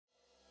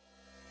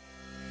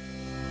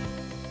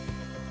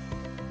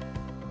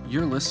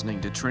You're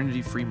listening to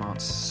Trinity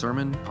Fremont's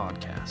Sermon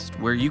Podcast,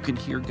 where you can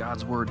hear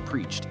God's Word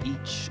preached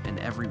each and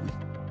every week.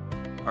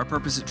 Our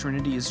purpose at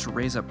Trinity is to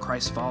raise up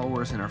Christ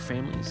followers in our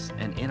families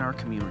and in our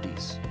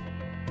communities.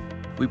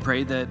 We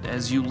pray that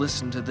as you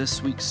listen to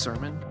this week's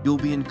sermon, you'll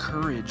be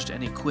encouraged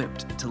and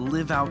equipped to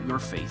live out your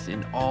faith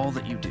in all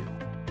that you do.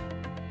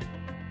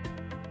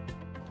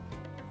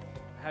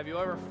 Have you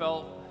ever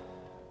felt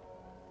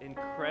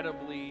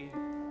incredibly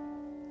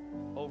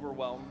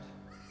overwhelmed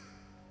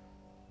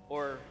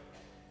or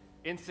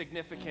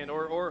insignificant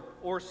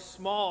or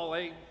small?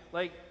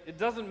 Like it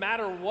doesn't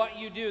matter what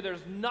you do,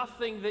 there's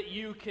nothing that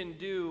you can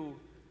do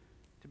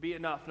to be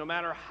enough, no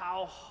matter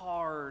how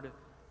hard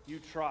you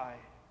try.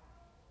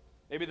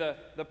 Maybe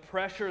the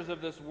pressures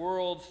of this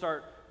world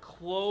start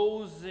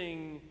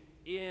closing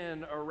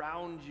in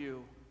around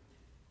you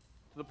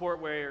to the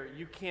point where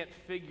you can't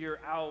figure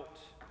out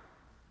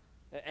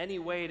any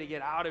way to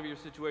get out of your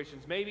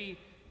situations. Maybe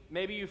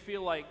you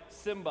feel like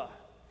Simba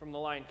from The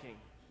Lion King.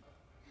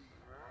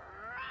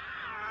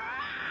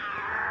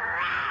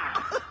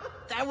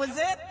 That was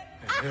it?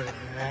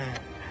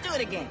 Do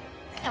it again.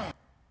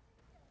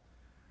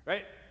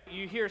 Right?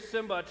 You hear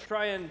Simba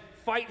try and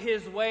fight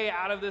his way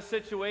out of this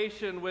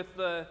situation with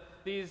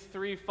these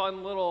three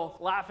fun little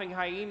laughing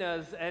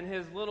hyenas, and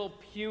his little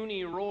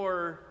puny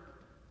roar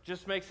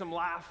just makes him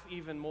laugh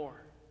even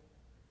more.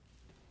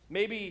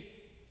 Maybe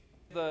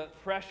the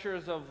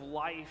pressures of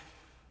life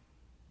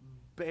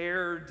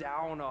bear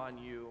down on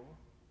you.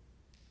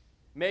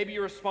 Maybe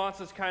your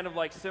response is kind of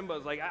like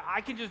Simba's, like,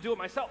 I can just do it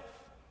myself.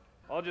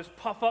 I'll just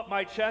puff up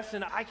my chest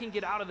and I can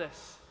get out of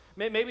this.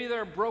 Maybe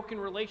there are broken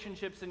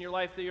relationships in your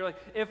life that you're like,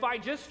 if I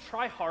just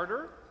try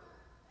harder,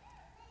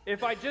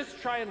 if I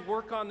just try and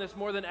work on this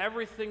more, then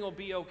everything will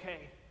be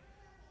okay.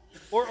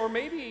 Or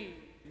maybe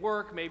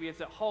work, maybe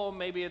it's at home,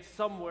 maybe it's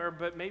somewhere,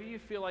 but maybe you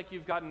feel like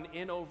you've gotten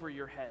in over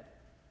your head.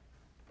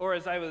 Or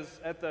as I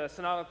was at the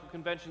Synodical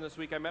Convention this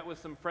week, I met with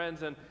some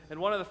friends, and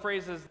one of the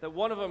phrases that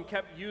one of them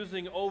kept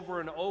using over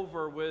and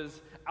over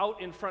was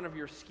out in front of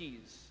your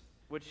skis,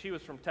 which he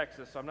was from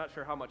Texas, so I'm not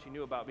sure how much he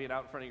knew about being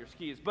out in front of your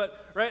skis.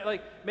 But, right,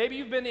 like maybe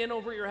you've been in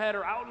over your head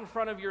or out in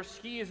front of your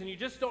skis and you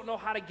just don't know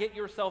how to get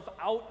yourself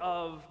out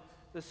of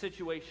the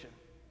situation.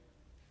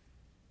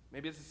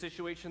 Maybe it's a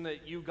situation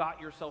that you got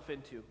yourself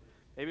into.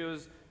 Maybe it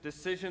was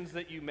decisions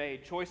that you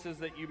made, choices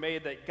that you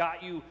made that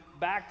got you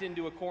backed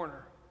into a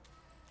corner.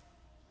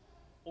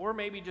 Or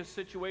maybe just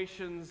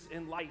situations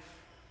in life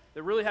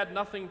that really had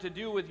nothing to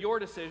do with your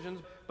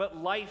decisions, but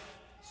life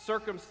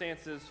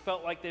circumstances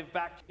felt like they've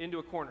backed into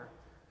a corner.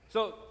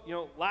 So,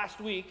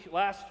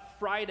 last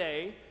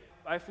Friday,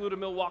 I flew to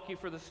Milwaukee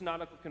for the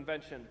Synodical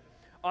Convention.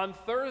 On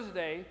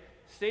Thursday,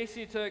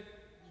 Stacy took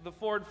the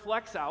Ford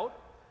Flex out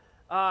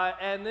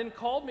and then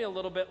called me a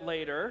little bit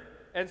later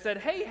and said,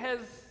 hey,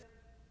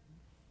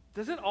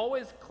 does it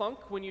always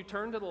clunk when you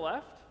turn to the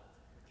left?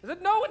 I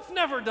said, no, it's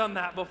never done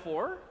that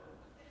before.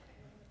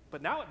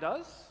 But now it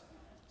does.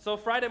 So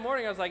Friday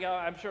morning, I was like, oh,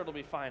 I'm sure it'll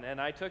be fine. And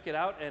I took it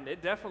out, and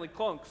it definitely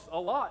clunks a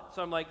lot.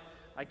 So I'm like,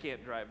 I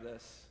can't drive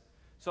this.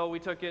 So we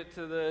took it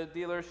to the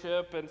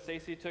dealership, and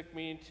Stacy took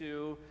me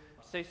to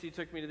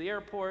the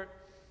airport.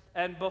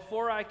 And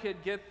before I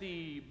could get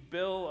the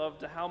bill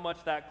of how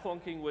much that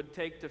clunking would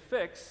take to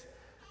fix,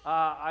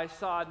 I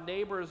saw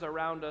neighbors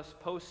around us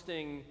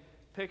posting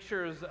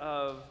pictures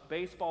of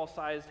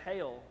baseball-sized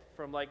hail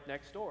from like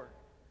next door.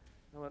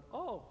 And I went,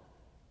 oh,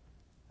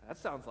 that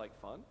sounds like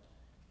fun.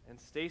 And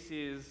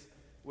Stacy's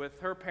with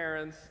her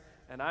parents,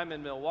 and I'm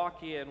in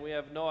Milwaukee, and we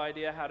have no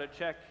idea how to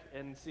check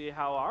and see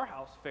how our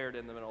house fared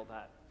in the middle of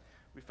that.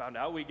 We found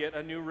out we get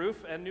a new roof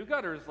and new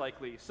gutters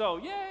likely. So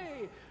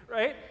yay,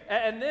 right?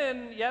 And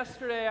then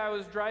yesterday I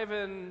was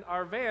driving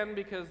our van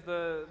because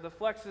the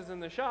Flex is in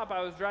the shop.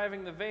 I was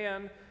driving the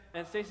van,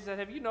 and Stacy said,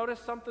 have you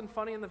noticed something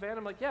funny in the van?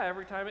 I'm like, yeah,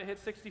 every time it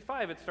hits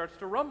 65, it starts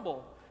to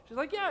rumble. She's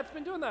like, yeah, it's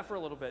been doing that for a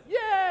little bit.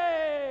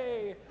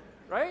 Yay,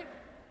 right?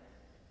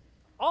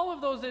 All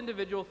of those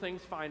individual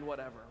things, fine,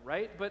 whatever,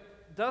 right? But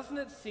doesn't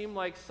it seem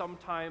like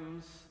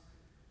sometimes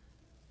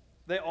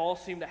they all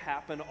seem to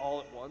happen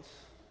all at once?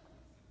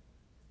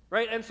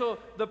 Right? And so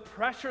the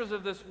pressures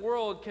of this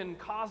world can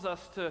cause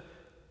us to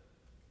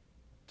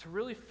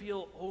really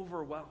feel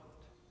overwhelmed.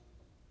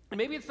 And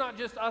maybe it's not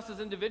just us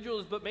as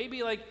individuals, but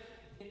maybe like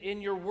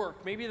in your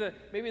work, maybe the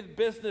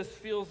business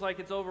feels like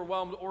it's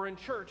overwhelmed, or in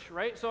church,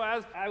 right? So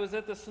as I was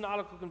at the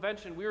Synodical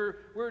Convention, we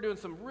were doing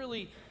some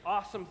really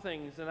awesome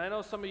things, and I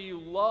know some of you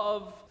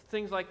love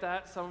things like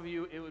that. Some of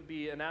you, it would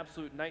be an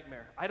absolute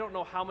nightmare. I don't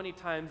know how many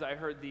times I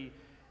heard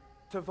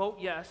to vote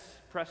yes,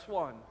 press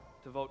 1.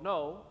 To vote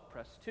no,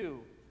 press 2.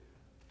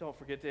 Don't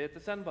forget to hit the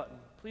send button.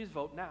 Please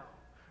vote now.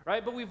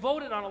 Right? But we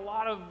voted on a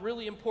lot of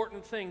really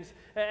important things,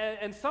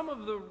 and some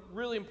of the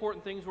really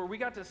important things were we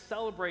got to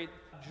celebrate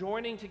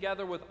joining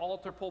together with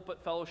Altar Pulpit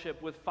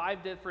Fellowship with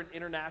 5 different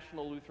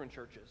international Lutheran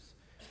churches.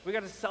 We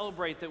got to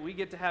celebrate that we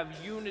get to have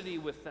unity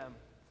with them.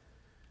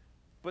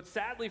 But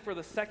sadly, for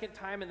the second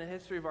time in the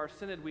history of our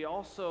synod, we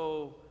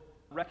also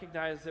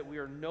recognize that we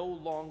are no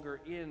longer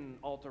in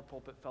Altar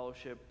Pulpit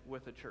Fellowship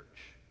with a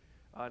church.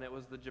 And it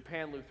was the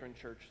Japan Lutheran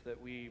Church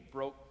that we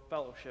broke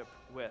fellowship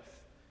with.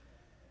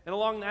 And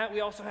along that,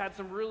 we also had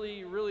some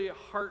really, really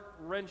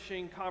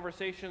heart-wrenching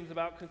conversations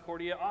about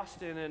Concordia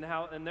Austin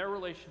and their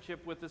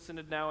relationship with the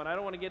Synod now. And I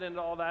don't want to get into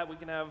all that. We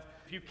can have,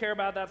 if you care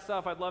about that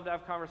stuff, I'd love to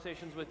have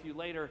conversations with you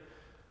later.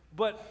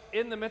 But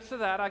in the midst of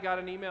that, I got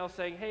an email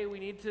saying, hey, we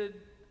need to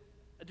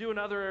do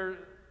another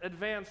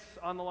advance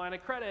on the line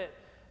of credit.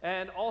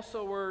 And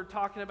also we're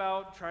talking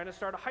about trying to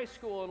start a high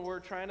school, and we're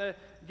trying to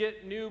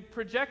get new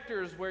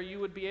projectors where you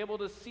would be able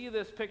to see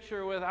this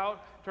picture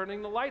without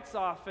turning the lights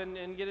off,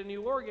 and get a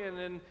new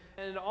organ.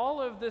 And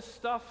all of this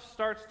stuff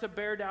starts to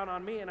bear down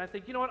on me. And I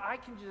think, you know what,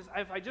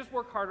 if I just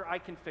work harder, I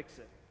can fix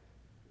it.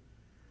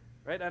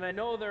 Right? And I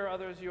know there are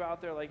others of you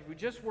out there, like, if we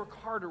just work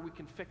harder, we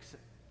can fix it.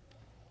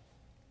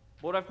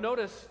 What I've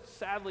noticed,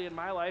 sadly, in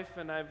my life,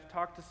 and I've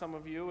talked to some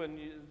of you, and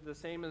the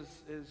same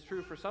is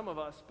true for some of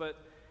us, but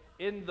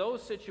in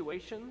those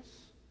situations,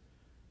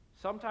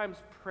 sometimes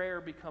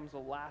prayer becomes a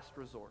last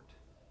resort.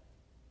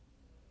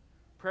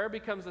 Prayer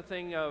becomes a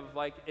thing of,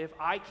 like, if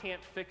I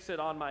can't fix it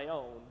on my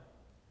own,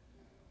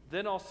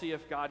 then I'll see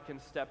if God can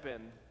step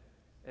in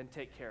and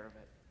take care of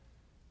it.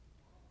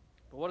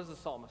 But what does the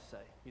psalmist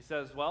say? He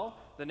says, well,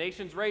 the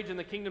nations rage and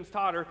the kingdoms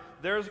totter.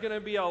 There's going to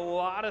be a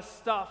lot of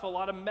stuff, a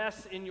lot of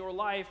mess in your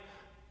life,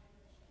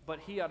 but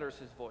he utters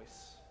his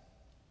voice,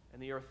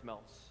 and the earth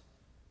melts.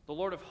 The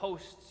Lord of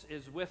hosts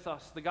is with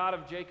us. The God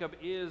of Jacob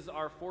is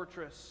our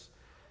fortress.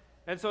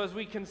 And so as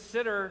we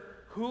consider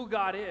who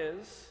God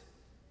is,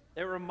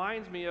 it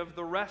reminds me of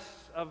the rest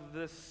of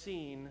this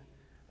scene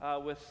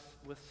with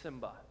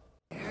Simba.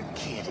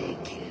 Kitty,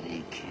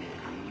 kitty,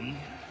 kitty.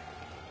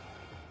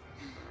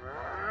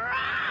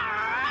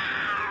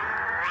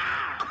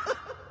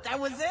 That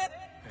was it?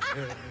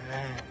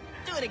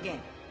 Do it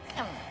again.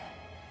 Huh?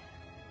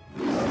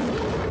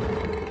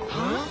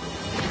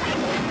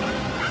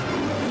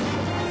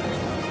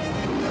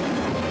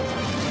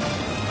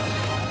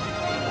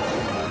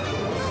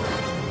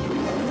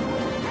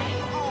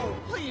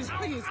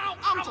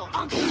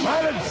 Uncle.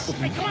 Silence!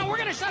 Hey, come on, we're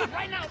gonna shut up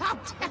right now.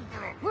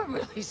 We're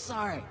really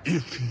sorry.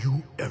 If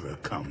you ever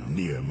come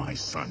near my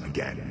son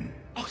again.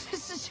 Oh,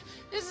 this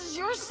is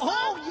your son?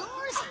 Oh,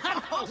 yours?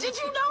 Oh, did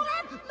you know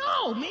that?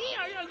 No, me?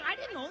 I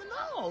didn't know.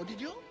 No,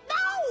 did you?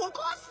 No, of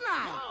course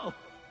not. No.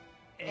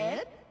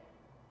 Ed?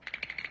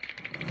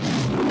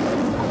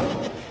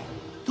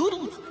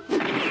 Doodles.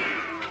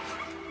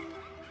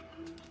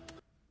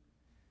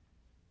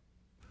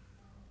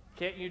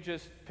 Can't you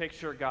just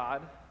picture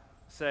God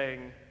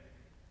saying,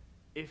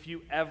 if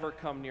you ever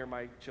come near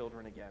my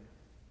children again,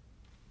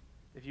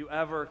 if you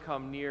ever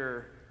come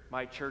near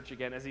my church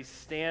again, as he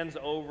stands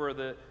over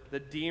the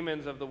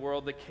demons of the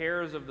world, the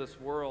cares of this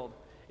world,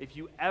 if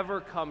you ever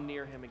come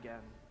near him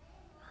again,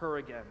 her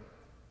again,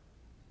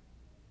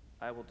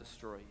 I will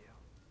destroy you.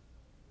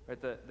 Right?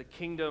 The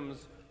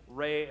kingdoms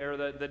rage, or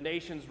the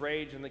nations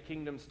rage and the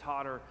kingdoms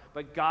totter,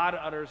 but God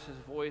utters his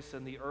voice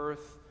and the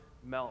earth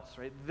melts.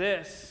 Right?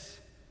 This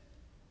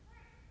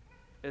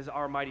is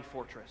our mighty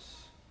fortress.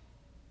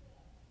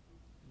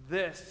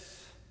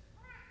 This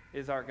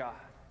is our God.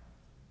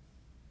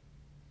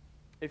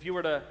 If you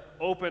were to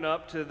open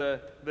up to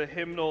the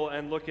hymnal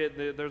and look at,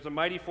 there's a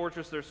mighty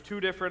fortress, there's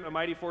two different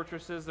mighty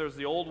fortresses, there's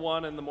the old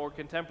one and the more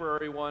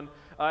contemporary one.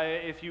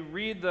 If you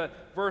read the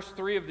verse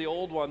 3 of the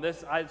old one,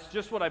 it's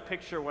just what I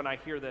picture when I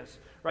hear this.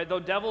 Right? Though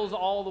devils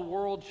all the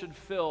world should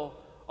fill,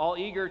 all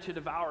eager to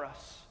devour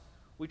us,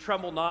 we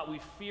tremble not,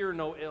 we fear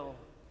no ill.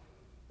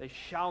 They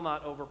shall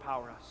not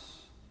overpower us.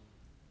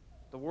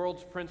 The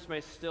world's prince may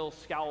still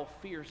scowl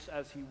fierce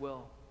as he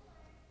will,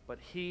 but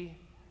he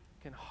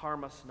can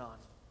harm us none.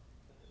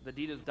 The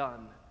deed is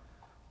done.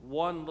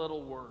 One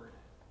little word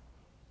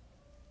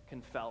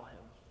can fell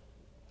him.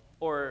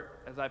 Or,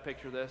 as I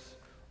picture this,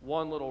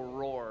 one little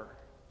roar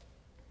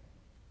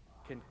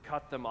can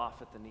cut them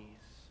off at the knees.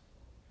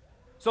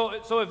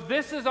 So if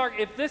this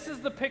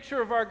is the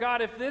picture of our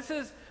God, if this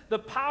is the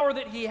power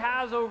that he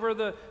has over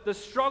the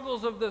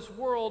struggles of this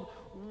world,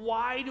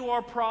 why do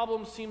our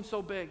problems seem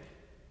so big?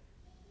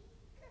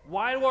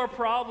 Why do our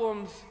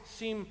problems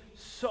seem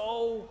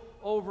so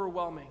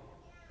overwhelming?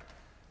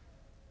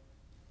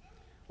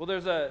 Well,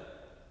 there's a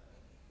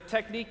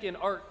technique in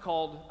art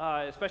called,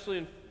 especially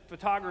in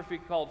photography,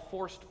 called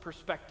forced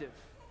perspective,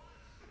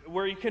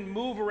 where you can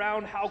move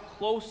around how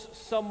close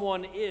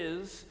someone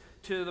is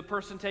to the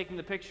person taking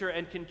the picture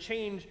and can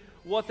change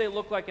what they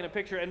look like in a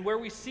picture. And where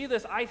we see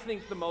this, I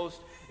think, the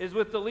most is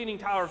with the Leaning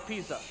Tower of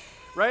Pisa,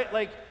 right?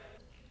 Like,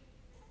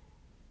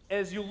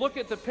 as you look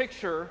at the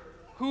picture,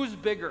 who's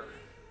bigger?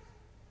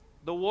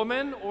 The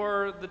woman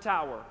or the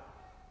tower?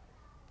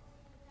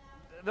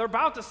 They're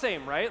about the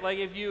same, right? Like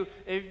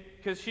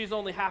because she's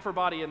only half her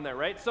body in there,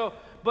 right? So,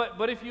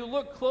 but if you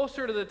look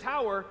closer to the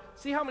tower,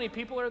 see how many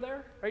people are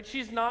there, right?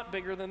 She's not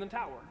bigger than the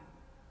tower.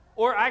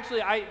 Or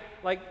actually,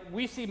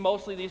 we see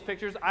mostly these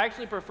pictures. I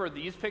actually prefer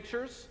these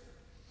pictures,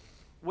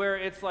 where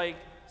it's like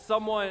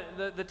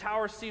the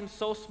tower seems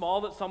so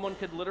small that someone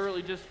could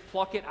literally just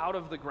pluck it out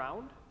of the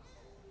ground.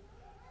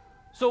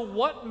 So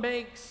what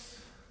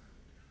makes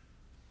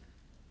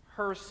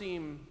her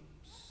seem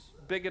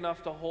big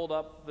enough to hold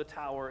up the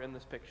tower in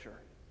this picture?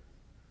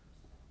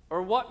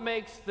 Or what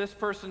makes this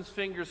person's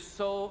fingers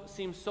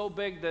seem so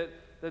big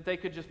that they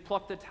could just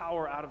pluck the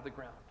tower out of the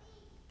ground?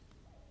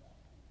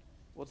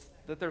 Well, it's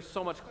that they're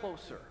so much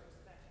closer,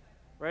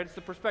 right? It's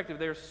the perspective.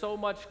 They're so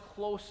much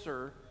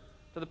closer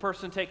to the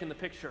person taking the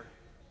picture.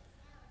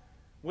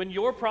 When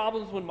your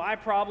problems, when my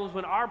problems,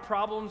 when our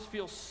problems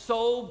feel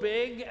so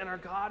big and our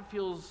God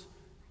feels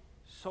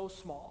so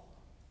small,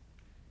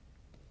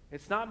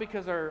 it's not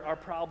because our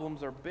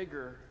problems are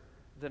bigger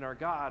than our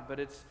God, but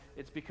it's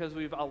because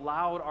we've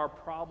allowed our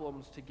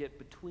problems to get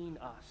between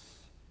us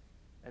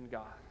and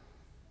God.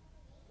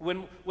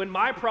 When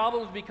my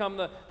problems become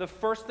the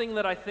first thing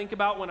that I think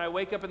about when I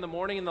wake up in the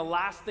morning and the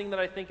last thing that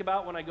I think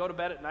about when I go to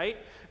bed at night,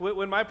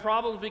 when my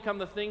problems become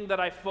the thing that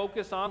I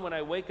focus on when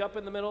I wake up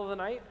in the middle of the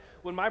night,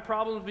 when my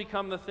problems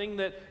become the thing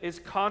that is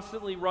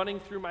constantly running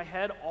through my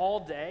head all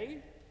day,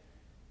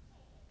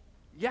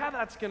 yeah,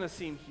 that's going to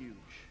seem huge.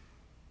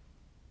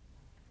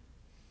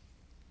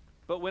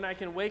 But when I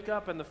can wake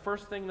up and the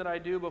first thing that I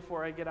do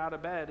before I get out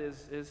of bed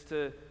is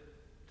to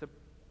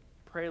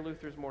pray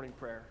Luther's morning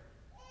prayer.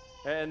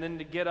 And then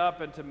to get up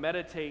and to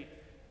meditate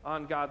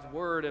on God's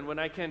word, and when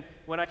I can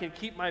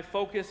keep my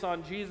focus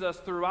on Jesus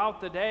throughout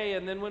the day,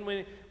 and then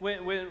when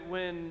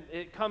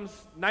it comes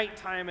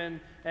nighttime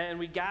and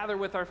we gather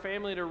with our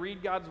family to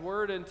read God's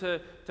word and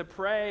to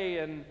pray,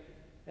 and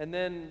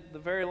then the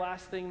very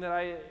last thing that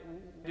I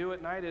do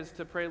at night is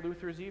to pray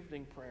Luther's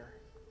evening prayer.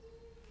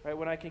 Right?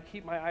 When I can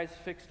keep my eyes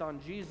fixed on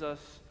Jesus,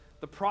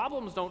 the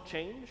problems don't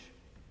change.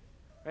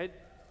 Right?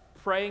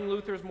 Praying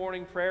Luther's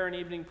morning prayer and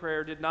evening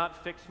prayer did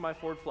not fix my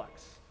Ford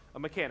Flex. A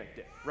mechanic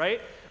did, right?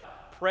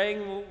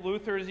 Praying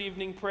Luther's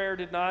evening prayer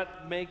did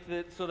not make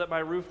it so that my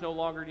roof no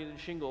longer needed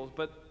shingles,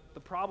 but the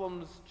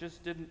problems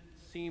just didn't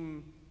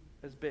seem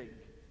as big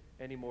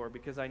anymore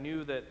because I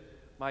knew that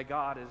my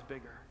God is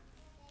bigger.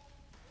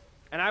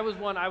 And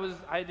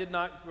I did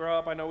not grow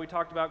up, I know we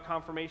talked about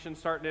confirmation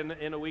starting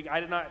in a week. I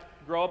did not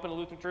grow up in a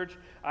Lutheran church.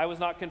 I was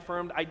not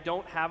confirmed. I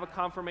don't have a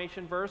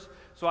confirmation verse,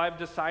 so I've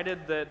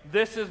decided that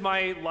this is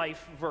my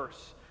life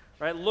verse,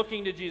 right?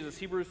 Looking to Jesus,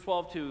 Hebrews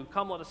 12:2.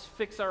 Come, let us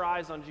fix our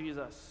eyes on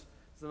Jesus.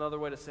 Is another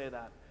way to say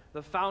that.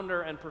 The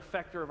founder and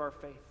perfecter of our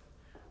faith,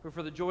 who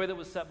for the joy that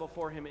was set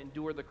before him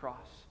endured the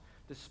cross,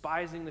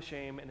 despising the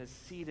shame, and is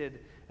seated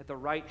at the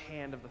right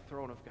hand of the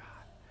throne of God.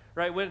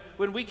 Right?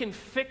 When we can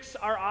fix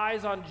our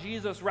eyes on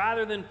Jesus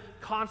rather than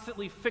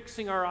constantly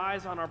fixing our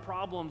eyes on our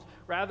problems,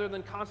 rather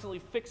than constantly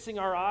fixing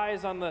our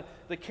eyes on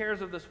the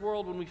cares of this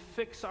world, when we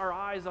fix our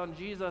eyes on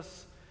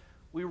Jesus,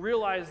 we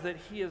realize that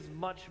he is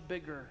much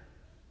bigger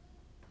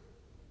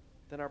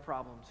than our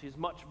problems. He's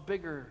much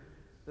bigger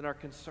than our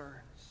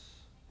concerns.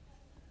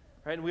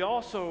 Right? And we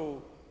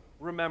also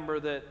remember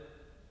that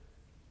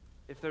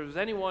if there was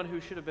anyone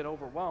who should have been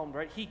overwhelmed,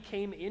 right, he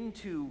came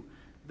into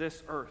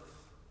this earth.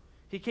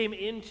 He came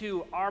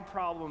into our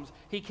problems.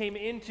 He came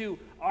into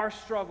our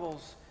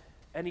struggles,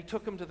 and he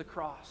took them to the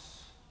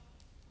cross.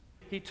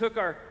 He took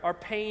our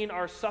pain,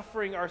 our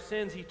suffering, our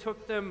sins. He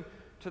took them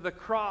to the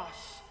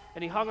cross,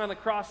 and he hung on the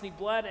cross, and he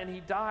bled, and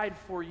he died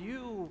for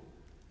you.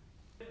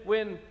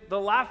 When the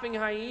laughing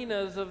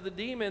hyenas of the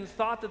demons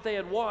thought that they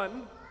had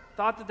won,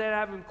 thought that they'd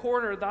have him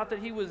cornered, thought that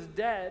he was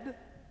dead,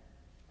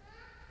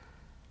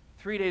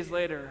 3 days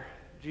later,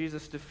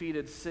 Jesus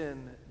defeated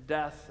sin,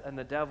 death, and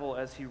the devil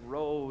as he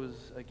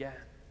rose again,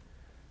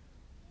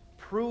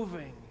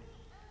 proving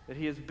that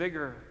he is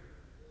bigger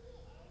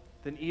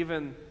than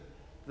even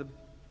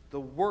the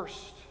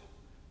worst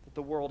that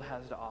the world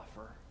has to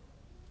offer,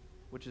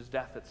 which is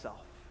death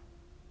itself.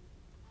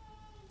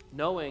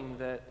 Knowing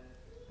that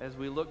as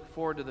we look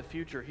forward to the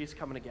future, he's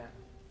coming again.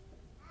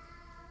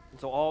 And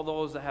so all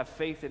those that have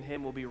faith in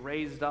him will be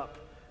raised up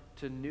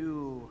to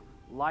new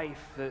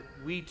life, that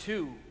we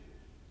too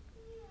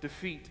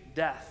defeat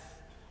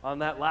death on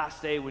that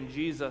last day when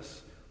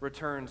Jesus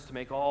returns to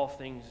make all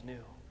things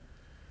new.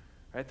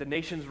 Right? The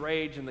nations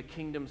rage and the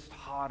kingdoms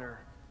totter,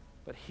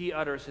 but he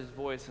utters his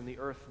voice and the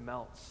earth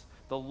melts.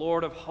 The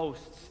Lord of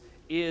hosts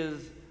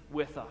is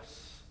with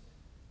us.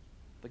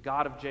 The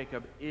God of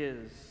Jacob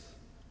is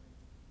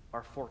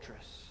our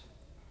fortress.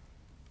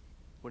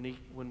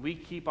 When we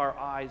keep our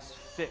eyes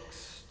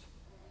fixed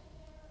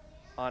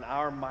on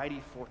our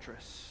mighty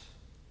fortress,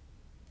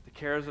 the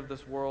cares of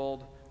this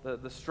world,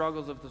 the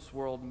struggles of this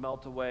world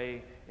melt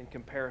away in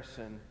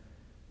comparison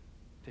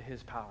to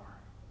his power.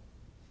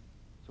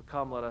 So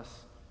come, let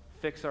us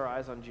fix our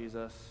eyes on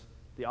Jesus,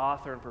 the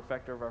author and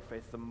perfecter of our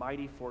faith, the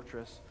mighty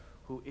fortress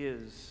who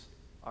is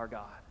our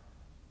God.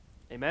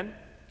 Amen?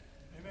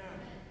 Amen.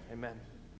 Amen.